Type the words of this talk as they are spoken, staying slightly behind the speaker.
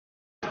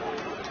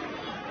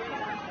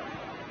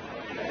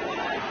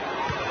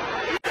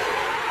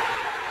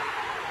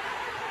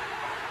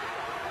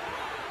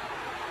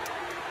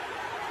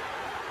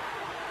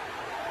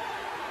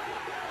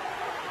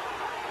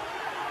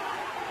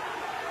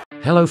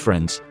Hello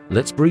friends,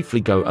 let's briefly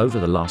go over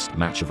the last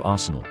match of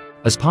Arsenal.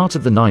 As part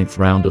of the 9th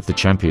round of the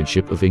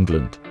Championship of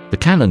England, the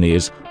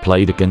Cannoniers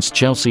played against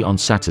Chelsea on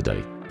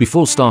Saturday.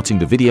 Before starting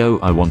the video,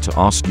 I want to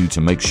ask you to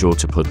make sure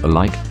to put a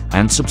like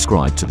and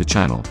subscribe to the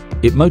channel.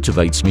 It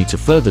motivates me to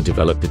further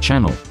develop the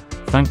channel.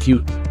 Thank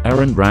you.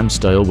 Aaron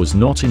Ramsdale was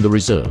not in the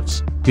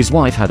reserves. His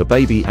wife had a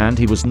baby and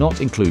he was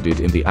not included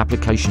in the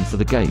application for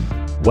the game.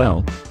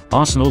 Well,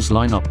 Arsenal's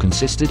lineup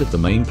consisted of the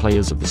main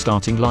players of the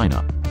starting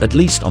lineup. At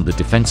least on the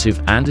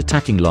defensive and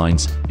attacking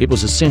lines, it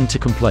was a sin to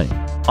complain.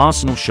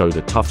 Arsenal showed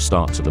a tough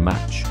start to the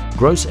match.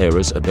 Gross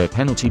errors at their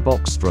penalty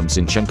box from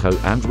Zinchenko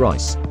and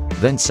Rice.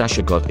 Then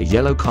Sasha got a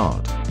yellow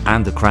card.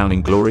 And the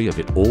crowning glory of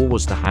it all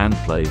was the hand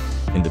play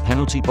in the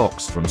penalty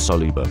box from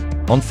Saliba.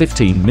 On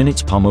 15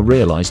 minutes, Palmer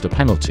realized a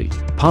penalty.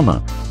 Palmer,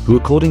 who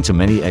according to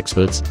many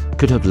experts,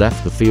 could have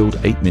left the field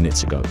 8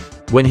 minutes ago,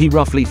 when he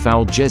roughly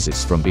fouled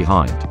Jesus from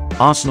behind.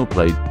 Arsenal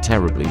played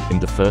terribly in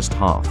the first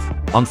half.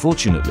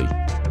 Unfortunately,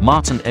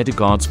 Raya and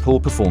Ødegaard's poor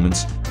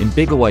performance in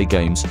big away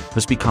games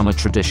has become a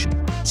tradition.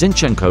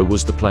 Zinchenko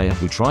was the player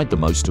who tried the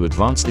most to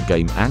advance the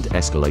game and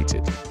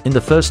escalated. In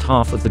the first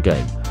half of the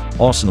game,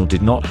 Arsenal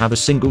did not have a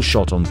single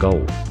shot on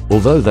goal,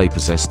 although they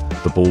possessed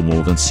the ball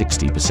more than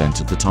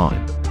 60% of the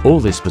time. All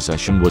this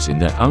possession was in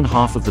their own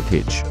half of the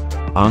pitch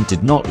and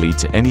did not lead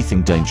to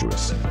anything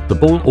dangerous. The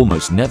ball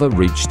almost never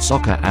reached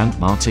Saka and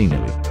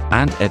Martinelli,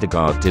 and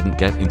Ødegaard didn't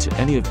get into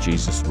any of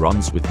Jesus'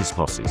 runs with his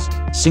passes.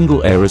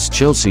 Single errors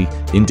Chelsea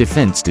in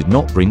defense did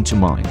not bring to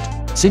mind.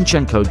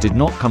 Zinchenko did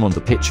not come on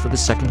the pitch for the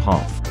second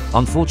half.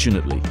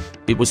 Unfortunately,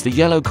 it was the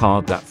yellow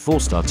card that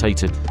forced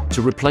Arteta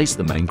to replace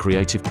the main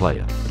creative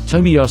player.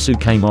 Tomiyasu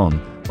came on,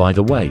 by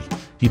the way.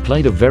 He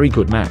played a very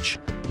good match.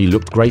 He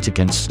looked great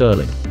against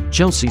Sterling.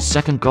 Chelsea's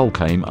second goal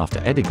came after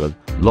Ødegaard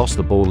lost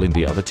the ball in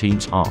the other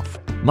team's half.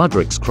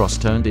 Mudryk's cross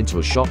turned into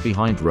a shot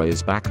behind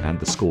Raya's back and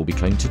the score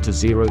became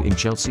 2-0 in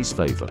Chelsea's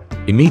favour.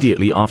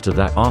 Immediately after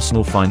that,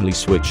 Arsenal finally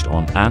switched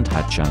on and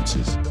had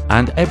chances.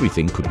 And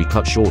everything could be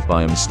cut short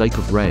by a mistake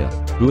of Raya,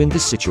 who in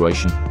this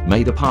situation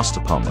made a pass to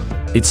Palmer.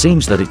 It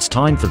seems that it's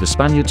time for the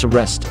Spaniard to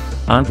rest,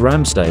 and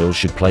Ramsdale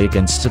should play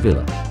against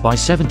Sevilla. By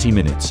 70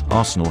 minutes,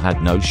 Arsenal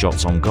had no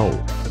shots on goal.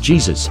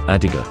 Jesus,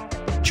 Ødegaard,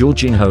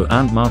 Jorginho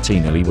and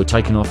Martinelli were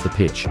taken off the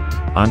pitch,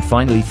 and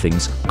finally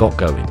things got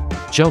going.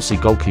 Chelsea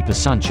goalkeeper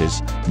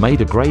Sanchez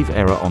made a grave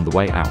error on the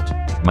way out,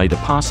 made a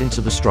pass into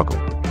the struggle.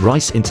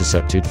 Rice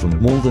intercepted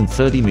from more than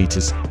 30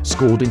 meters,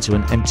 scored into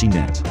an empty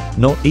net.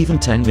 Not even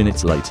 10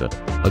 minutes later,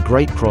 a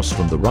great cross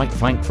from the right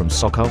flank from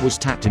Saka was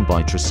tapped in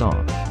by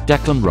Trossard.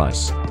 Declan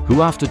Rice,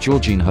 who after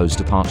Jorginho's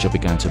departure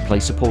began to play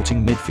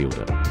supporting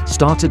midfielder,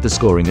 started the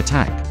scoring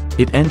attack.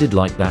 It ended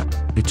like that,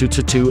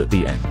 2-2 at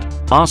the end.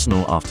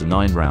 Arsenal, after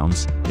 9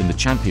 rounds in the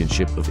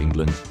Championship of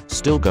England,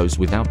 still goes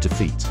without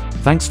defeat.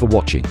 Thanks for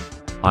watching.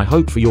 I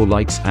hope for your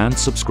likes and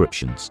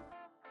subscriptions.